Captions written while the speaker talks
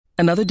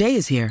Another day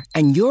is here,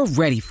 and you're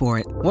ready for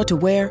it. What to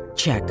wear?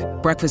 Check.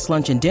 Breakfast,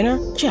 lunch, and dinner?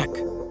 Check.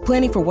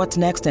 Planning for what's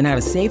next and how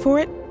to save for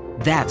it?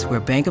 That's where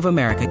Bank of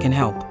America can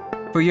help.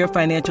 For your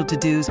financial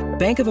to-dos,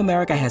 Bank of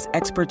America has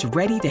experts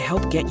ready to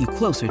help get you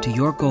closer to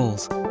your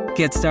goals.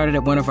 Get started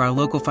at one of our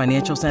local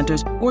financial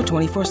centers or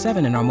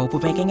 24/7 in our mobile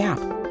banking app.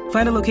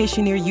 Find a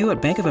location near you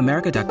at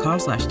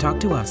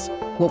bankofamerica.com/talktous.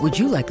 What would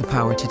you like the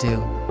power to do?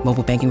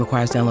 Mobile banking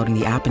requires downloading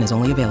the app and is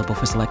only available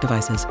for select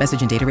devices.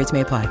 Message and data rates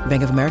may apply.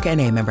 Bank of America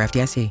N.A., member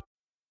FDIC.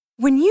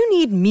 When you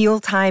need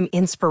mealtime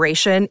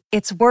inspiration,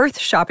 it's worth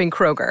shopping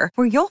Kroger,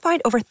 where you'll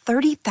find over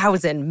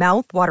 30,000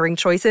 mouth-watering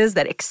choices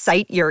that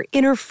excite your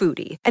inner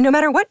foodie. And no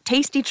matter what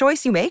tasty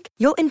choice you make,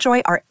 you'll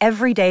enjoy our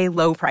everyday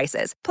low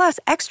prices, plus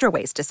extra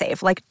ways to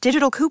save, like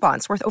digital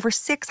coupons worth over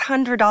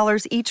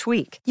 $600 each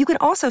week. You can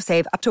also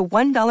save up to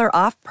 $1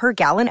 off per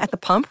gallon at the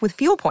pump with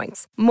fuel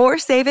points. More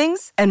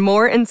savings and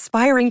more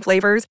inspiring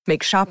flavors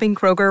make shopping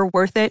Kroger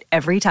worth it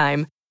every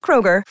time.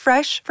 Kroger,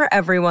 fresh for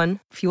everyone.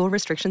 Fuel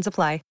restrictions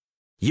apply.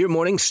 Your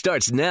morning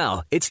starts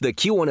now. It's the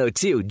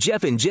Q102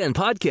 Jeff and Jen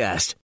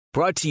podcast,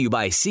 brought to you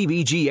by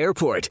CBG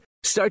Airport.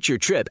 Start your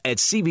trip at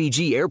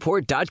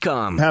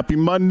CBGAirport.com. Happy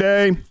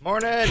Monday.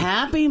 Morning.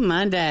 Happy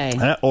Monday.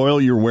 That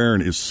oil you're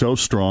wearing is so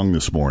strong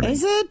this morning.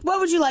 Is it? What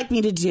would you like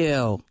me to do?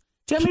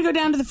 Do you want me to go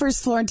down to the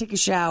first floor and take a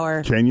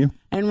shower? Can you?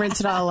 And rinse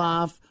it all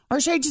off?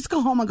 Or should I just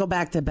go home and go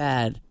back to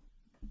bed?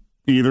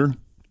 Either.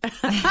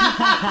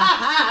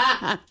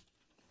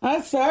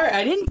 I'm sorry.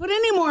 I didn't put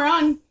any more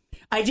on.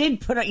 I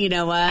did put, you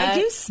know what? I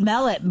do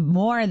smell it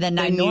more than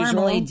I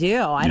normally do.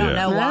 I don't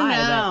know why.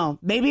 No.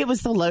 Maybe it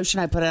was the lotion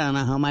I put on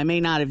at home. I may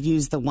not have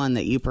used the one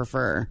that you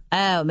prefer.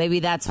 Oh,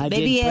 maybe that's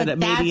maybe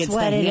it's the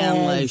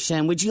hand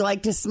lotion. Would you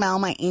like to smell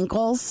my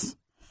ankles?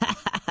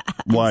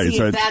 Why? Is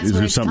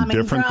there something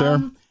different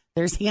from?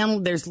 There's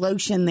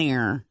lotion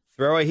there.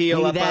 Throw a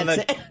heel up on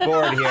the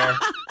board here.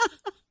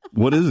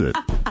 What is it?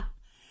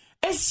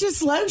 It's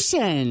just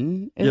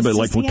lotion. Yeah, but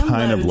like what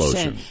kind of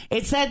lotion?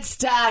 It's that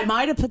stuff. I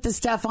might have put the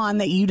stuff on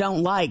that you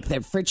don't like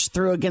that Fritch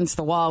threw against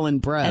the wall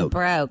and broke.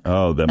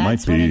 Oh, That's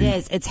might be. what it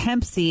is. It's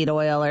hemp seed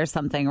oil or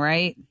something,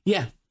 right?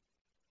 Yeah.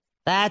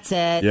 That's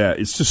it. Yeah,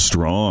 it's just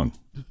strong.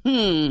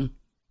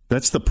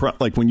 That's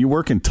like when you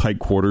work in tight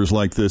quarters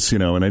like this,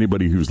 and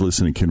anybody who's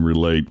listening can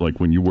relate.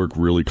 Like when you work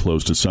really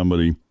close to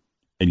somebody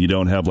and you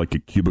don't have like a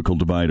cubicle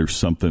divide or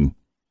something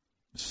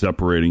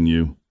separating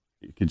you,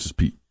 it can just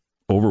be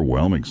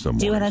overwhelming somewhere.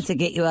 Do you want us to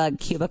get you a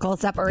cubicle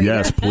separator?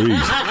 Yes, please.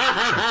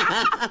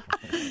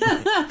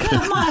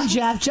 Come on,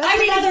 Jeff. Just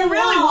if you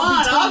really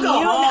want, I'll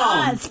go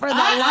home. For the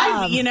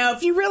love.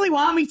 If you really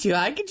want me to,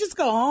 I can just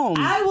go home.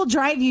 I will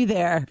drive you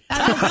there.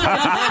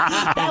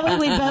 That way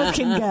we both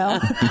can go.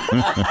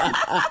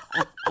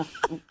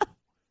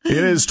 It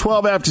is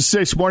 12 after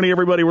 6 morning,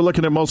 everybody. We're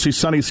looking at mostly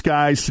sunny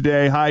skies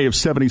today. High of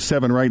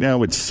 77 right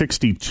now. It's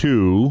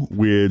 62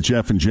 with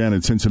Jeff and Jen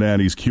at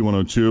Cincinnati's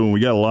Q102. And we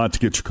got a lot to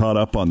get you caught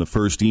up on. The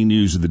first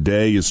e-news of the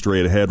day is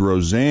straight ahead.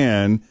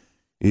 Roseanne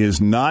is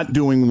not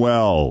doing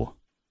well.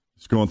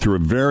 She's going through a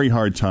very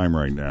hard time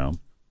right now.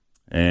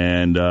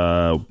 And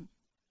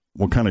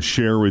we'll kind of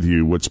share with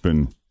you what's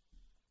been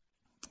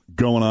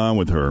going on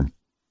with her.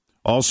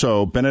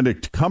 Also,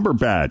 Benedict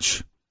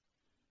Cumberbatch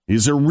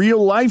is a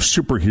real-life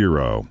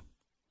superhero.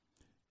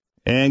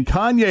 And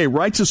Kanye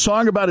writes a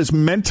song about his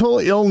mental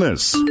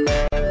illness.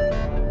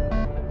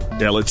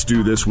 Yeah, let's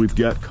do this. We've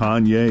got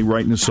Kanye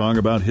writing a song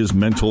about his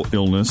mental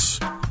illness.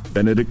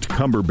 Benedict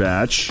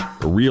Cumberbatch,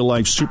 a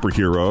real-life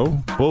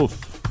superhero,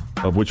 both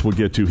of which we'll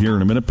get to here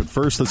in a minute. But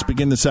first, let's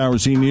begin this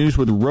hour's E-News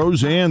with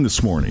Roseanne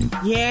this morning.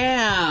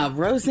 Yeah,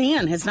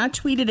 Roseanne has not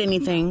tweeted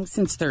anything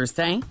since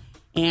Thursday.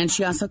 And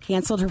she also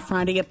canceled her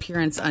Friday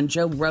appearance on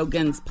Joe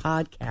Rogan's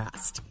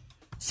podcast.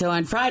 So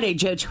on Friday,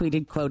 Joe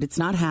tweeted, quote, "It's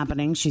not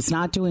happening. She's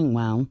not doing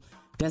well,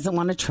 doesn't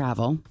want to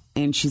travel,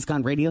 and she's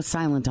gone radio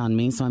silent on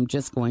me, so I'm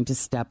just going to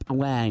step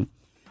away.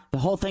 The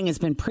whole thing has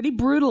been pretty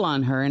brutal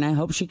on her, and I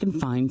hope she can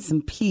find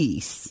some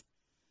peace."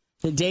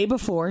 The day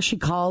before, she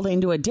called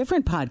into a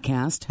different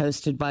podcast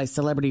hosted by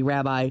celebrity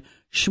rabbi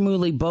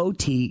Shmuley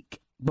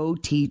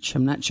Boteach.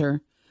 I'm not sure.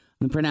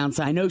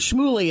 I know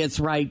Shmuley is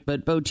right,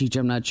 but Boteach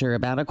I'm not sure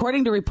about.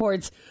 According to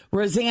reports,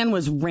 Roseanne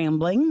was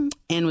rambling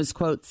and was,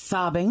 quote,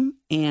 sobbing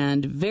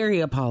and very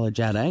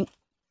apologetic.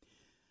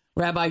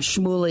 Rabbi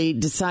Shmuley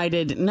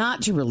decided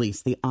not to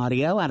release the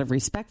audio out of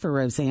respect for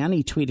Roseanne.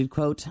 He tweeted,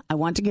 quote, "I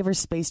want to give her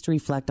space to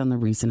reflect on the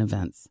recent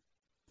events."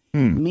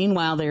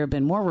 Meanwhile, there have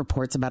been more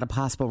reports about a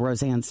possible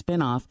Roseanne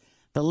spinoff.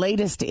 The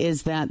latest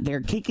is that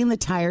they're kicking the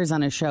tires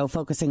on a show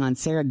focusing on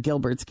Sarah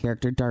Gilbert's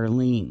character,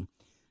 Darlene.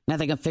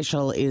 Nothing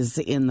official is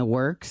in the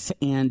works,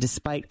 and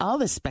despite all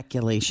the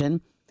speculation,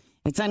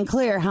 it's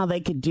unclear how they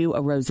could do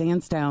a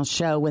Roseanne-style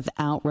show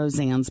without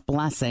Roseanne's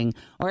blessing,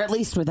 or at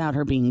least without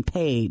her being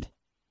paid.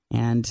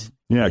 And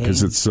yeah, because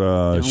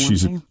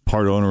she's a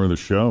part owner of the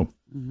show.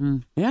 Mm-hmm.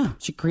 Yeah,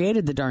 she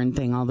created the darn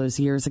thing all those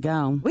years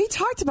ago. We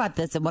talked about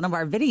this in one of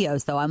our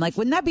videos, though. I'm like,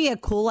 wouldn't that be a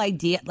cool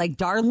idea? Like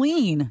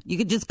Darlene. You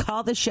could just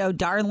call the show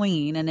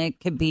Darlene, and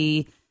it could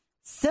be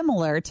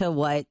similar to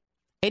what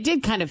It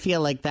did kind of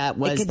feel like that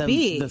was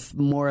the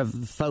more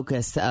of the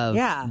focus of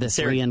this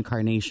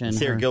reincarnation.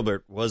 Sarah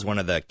Gilbert was one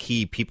of the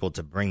key people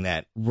to bring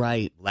that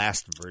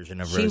last version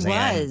of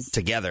Roseanne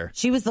together.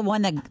 She was the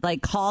one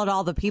that called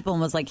all the people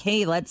and was like,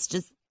 hey, let's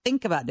just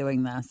think about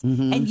doing this.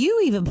 Mm-hmm. And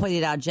you even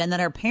pointed out, Jen, that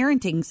our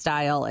parenting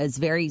style is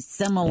very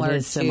similar to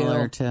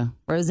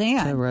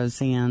Roseanne. To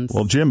Roseanne's.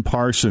 Well, Jim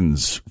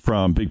Parsons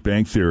from Big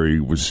Bang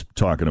Theory was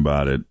talking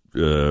about it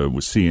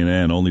with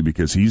CNN only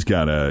because he's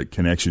got a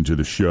connection to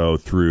the show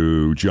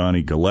through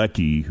Johnny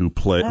Galecki, who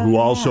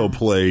also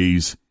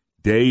plays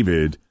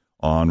David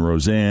on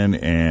Roseanne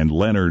and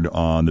Leonard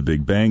on The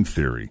Big Bang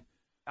Theory.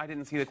 I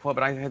didn't see the quote,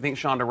 but I think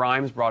Shonda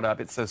Rhimes brought up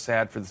it's so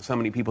sad for so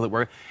many people that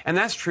work. And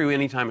that's true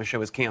anytime a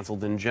show is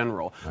canceled in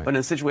general. Right. But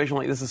in a situation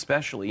like this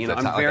especially,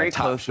 I'm very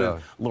close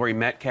with Laurie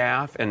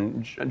Metcalf,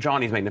 and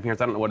Johnny's made an appearance.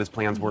 I don't know what his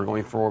plans were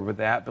going forward with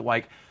that.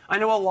 But, I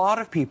know a lot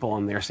of people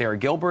on there. Sarah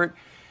Gilbert,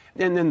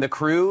 and then the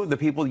crew, the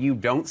people you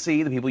don't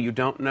see, the people you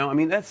don't know. I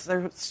mean, there's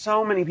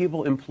so many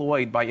people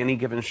employed by any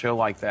given show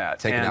like that.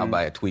 Taken out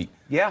by a tweet.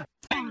 Yeah.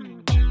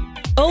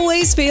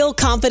 Always feel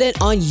confident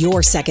on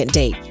your second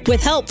date.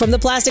 With help from the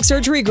Plastic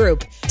Surgery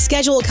Group.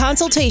 Schedule a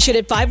consultation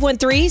at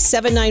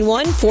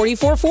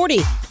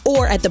 513-791-4440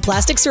 or at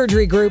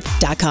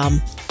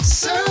theplasticsurgerygroup.com.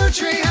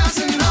 Surgery has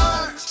an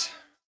art.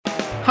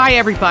 Hi,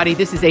 everybody.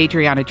 This is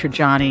Adriana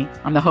Trajani.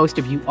 I'm the host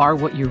of You Are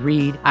What You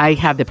Read. I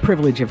have the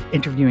privilege of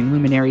interviewing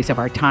luminaries of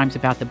our times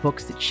about the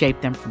books that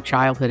shaped them from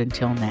childhood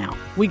until now.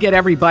 We get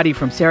everybody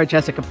from Sarah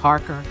Jessica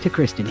Parker to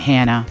Kristen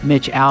Hanna,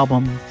 Mitch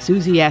Albom,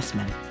 Susie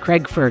Essman,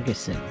 Craig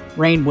Ferguson,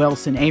 Rainn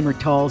Wilson, Amor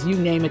Tolls, you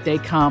name it, they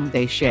come,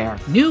 they share.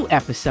 New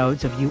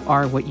episodes of You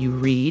Are What You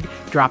Read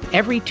drop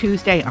every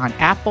Tuesday on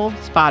Apple,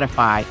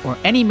 Spotify, or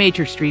any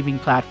major streaming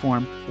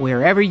platform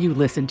wherever you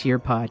listen to your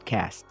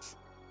podcasts.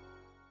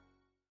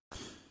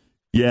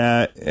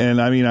 Yeah,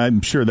 and I mean,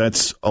 I'm sure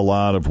that's a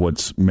lot of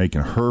what's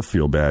making her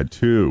feel bad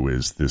too.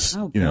 Is this,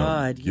 guilt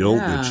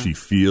that she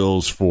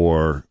feels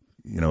for,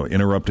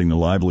 interrupting the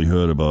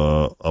livelihood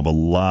of a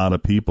lot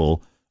of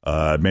people,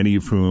 many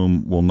of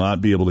whom will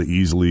not be able to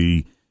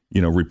easily,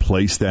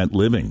 replace that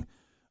living.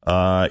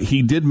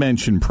 He did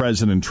mention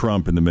President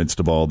Trump in the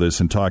midst of all this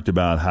and talked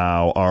about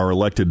how our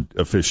elected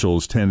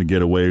officials tend to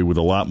get away with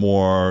a lot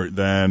more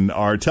than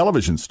our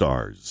television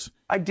stars.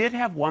 I did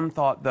have one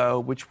thought, though,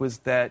 which was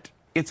that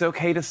it's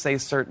okay to say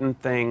certain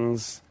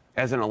things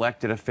as an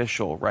elected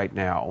official right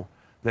now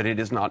that it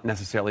is not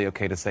necessarily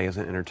okay to say as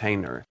an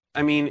entertainer.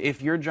 I mean,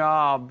 if your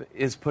job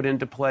is put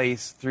into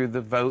place through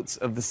the votes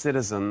of the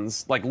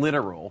citizens, like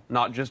literal,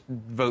 not just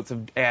votes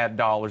of ad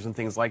dollars and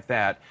things like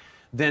that,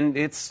 then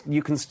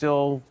you can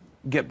still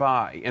get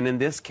by. And in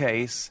this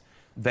case,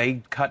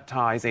 they cut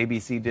ties,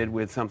 ABC did,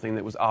 with something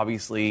that was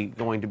obviously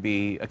going to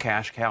be a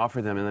cash cow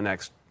for them in the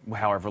next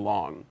however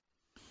long.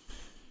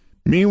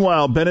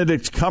 Meanwhile,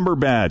 Benedict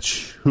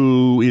Cumberbatch,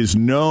 who is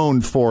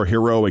known for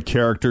heroic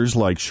characters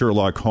like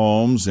Sherlock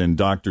Holmes and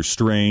Doctor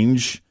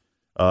Strange,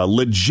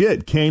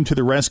 legit came to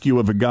the rescue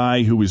of a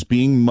guy who was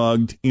being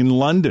mugged in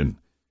London.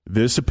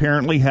 This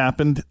apparently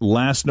happened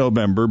last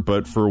November,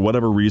 but for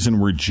whatever reason,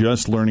 we're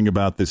just learning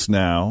about this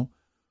now.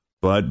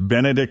 But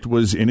Benedict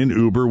was in an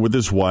Uber with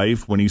his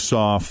wife when he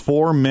saw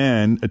 4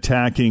 men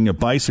attacking a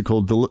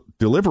bicycle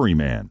delivery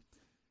man.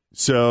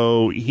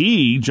 So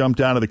he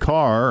jumped out of the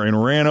car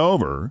and ran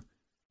over.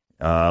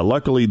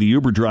 Luckily, the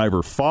Uber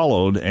driver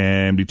followed,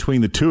 and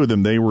between the two of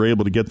them, they were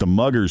able to get the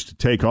muggers to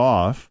take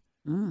off.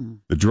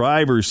 The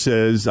driver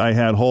says, I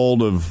had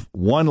hold of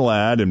one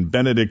lad and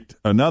Benedict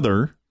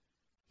another.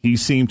 He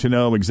seemed to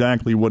know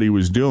exactly what he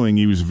was doing.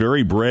 He was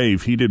very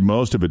brave. He did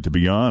most of it, to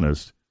be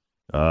honest.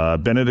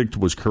 Benedict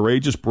was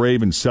courageous,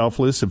 brave, and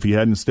selfless. If he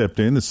hadn't stepped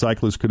in, the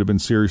cyclist could have been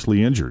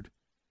seriously injured.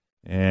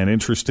 And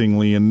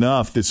interestingly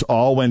enough, this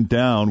all went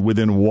down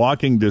within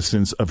walking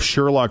distance of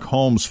Sherlock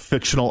Holmes'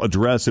 fictional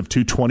address of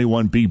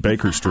 221B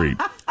Baker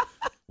Street,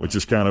 which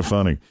is kind of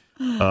funny.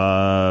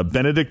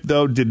 Benedict,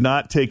 though, did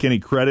not take any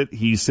credit.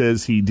 He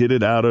says he did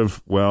it out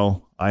of,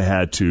 well, I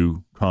had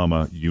to,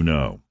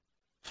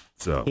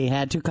 So he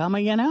had to,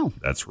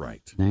 That's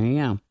right. There you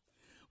go.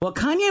 Well,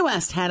 Kanye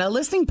West had a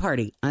listening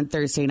party on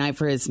Thursday night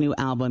for his new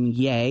album,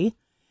 Ye,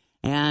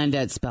 and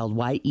it's spelled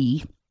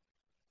Y-E.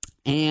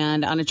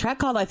 And on a track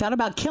called I Thought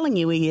About Killing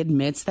You, he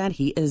admits that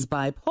he is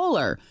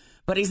bipolar.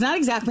 But he's not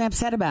exactly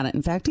upset about it.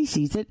 In fact, he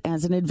sees it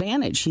as an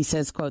advantage. He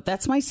says, quote,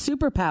 that's my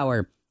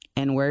superpower.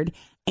 N-word,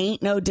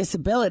 ain't no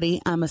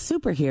disability. I'm a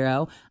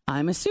superhero.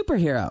 I'm a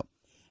superhero.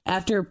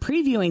 After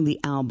previewing the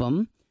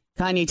album,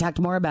 Kanye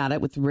talked more about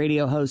it with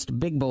radio host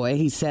Big Boy.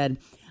 He said,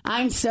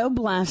 I'm so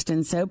blessed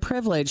and so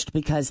privileged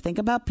because think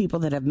about people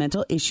that have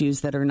mental issues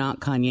that are not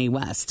Kanye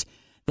West,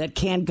 that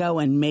can go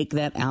and make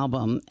that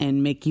album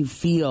and make you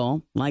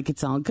feel like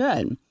it's all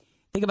good.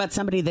 Think about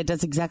somebody that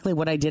does exactly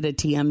what I did at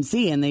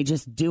TMZ and they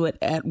just do it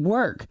at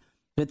work.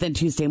 But then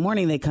Tuesday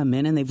morning they come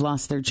in and they've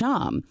lost their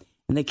job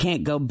and they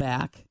can't go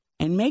back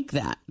and make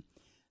that.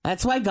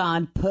 That's why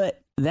God put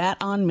that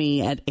on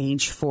me at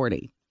age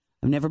 40.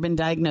 I've never been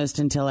diagnosed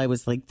until I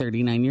was like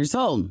 39 years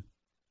old.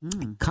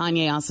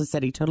 Kanye also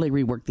said he totally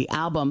reworked the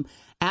album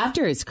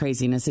after his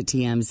craziness at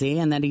TMZ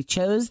and that he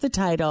chose the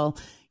title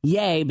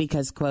Yay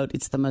because, quote,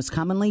 it's the most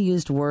commonly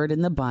used word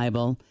in the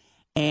Bible,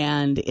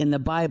 and in the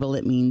Bible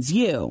it means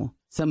you.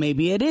 So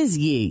maybe it is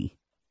ye.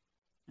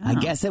 I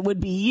guess it would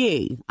be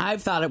ye. I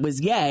thought it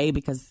was yay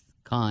because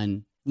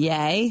Kanye.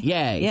 Yay?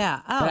 Yay. Yeah.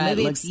 Oh, but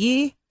maybe it's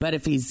ye? But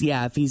if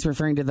he's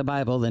referring to the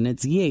Bible, then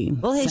it's ye.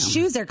 Well, his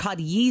shoes are called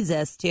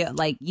Yeezus, too,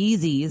 like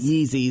Yeezys.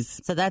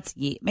 Yeezys. So that's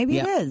ye. Maybe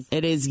it is.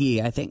 It is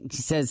ye, I think.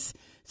 He says,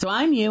 so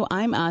I'm you,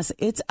 I'm us,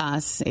 it's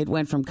us. It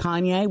went from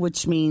Kanye,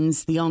 which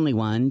means the only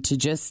one, to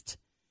just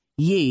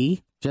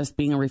ye, just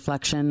being a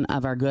reflection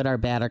of our good, our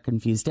bad, our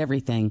confused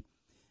everything.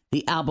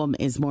 The album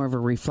is more of a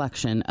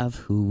reflection of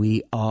who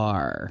we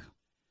are.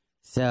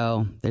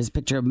 So there's a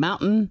picture of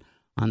Mountain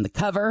on the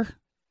cover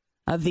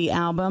of the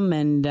album,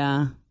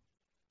 and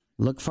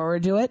look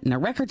forward to it in a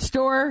record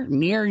store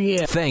near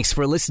you. Thanks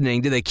for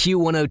listening to the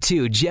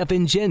Q102 Jeff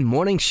and Jen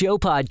Morning Show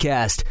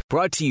podcast,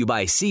 brought to you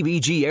by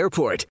CBG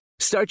Airport.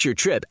 Start your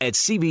trip at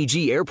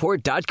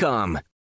CBGAirport.com.